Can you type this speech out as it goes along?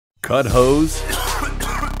cut hose?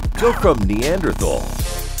 Go from Neanderthal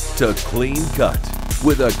to clean cut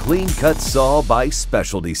with a clean cut saw by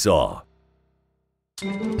Specialty Saw.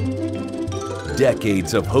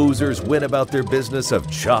 Decades of hosers went about their business of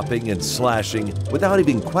chopping and slashing without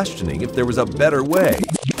even questioning if there was a better way.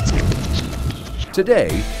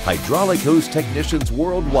 Today, hydraulic hose technicians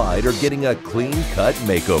worldwide are getting a clean cut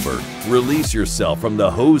makeover. Release yourself from the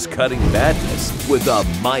hose cutting madness with a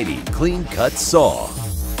mighty clean cut saw.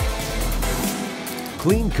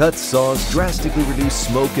 Clean cut saws drastically reduce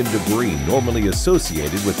smoke and debris normally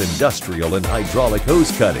associated with industrial and hydraulic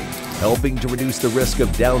hose cutting, helping to reduce the risk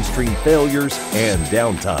of downstream failures and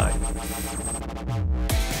downtime.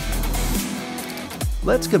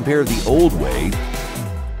 Let's compare the old way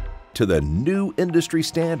to the new industry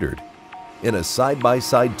standard in a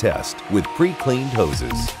side-by-side test with pre-cleaned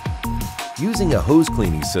hoses. Using a hose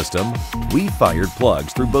cleaning system, we fired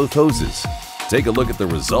plugs through both hoses. Take a look at the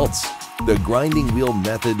results. The grinding wheel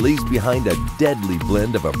method leaves behind a deadly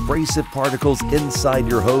blend of abrasive particles inside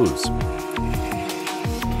your hose.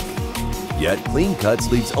 Yet Clean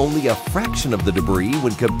Cuts leaves only a fraction of the debris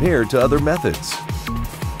when compared to other methods.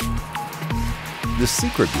 The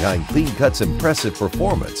secret behind Clean Cut's impressive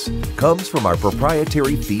performance comes from our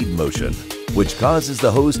proprietary feed motion, which causes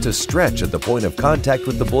the hose to stretch at the point of contact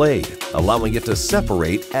with the blade, allowing it to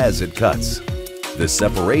separate as it cuts. This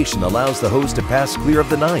separation allows the hose to pass clear of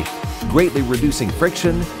the knife, greatly reducing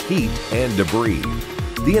friction, heat, and debris.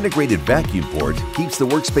 The integrated vacuum port keeps the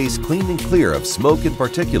workspace clean and clear of smoke and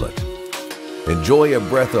particulate. Enjoy a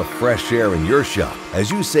breath of fresh air in your shop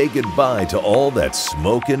as you say goodbye to all that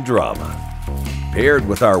smoke and drama. Paired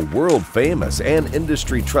with our world-famous and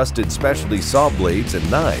industry-trusted specialty saw blades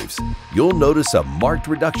and knives, you'll notice a marked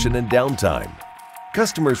reduction in downtime.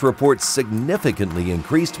 Customers report significantly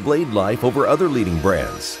increased blade life over other leading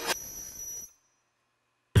brands.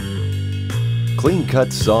 Clean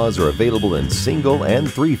Cut saws are available in single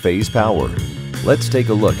and three-phase power. Let's take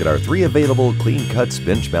a look at our three available Clean Cuts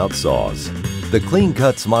bench mount saws. The Clean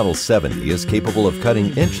Cuts Model 70 is capable of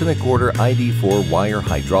cutting 1¼ ID4 wire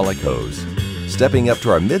hydraulic hose. Stepping up to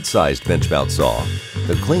our mid-sized bench mount saw,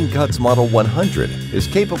 the Clean Cuts Model 100 is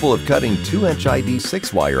capable of cutting 2-inch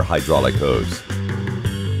ID6 wire hydraulic hose.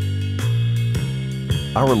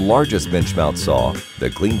 Our largest bench mount saw, the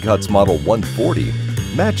Clean Cuts Model 140,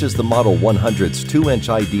 matches the Model 100's 2-inch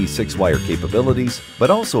ID6 wire capabilities, but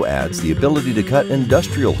also adds the ability to cut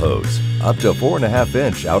industrial hose up to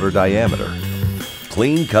 4.5-inch outer diameter.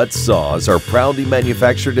 Clean Cut saws are proudly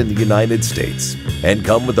manufactured in the United States and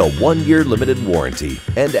come with a 1-year limited warranty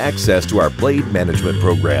and access to our blade management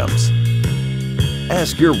programs.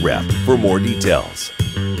 Ask your rep for more details.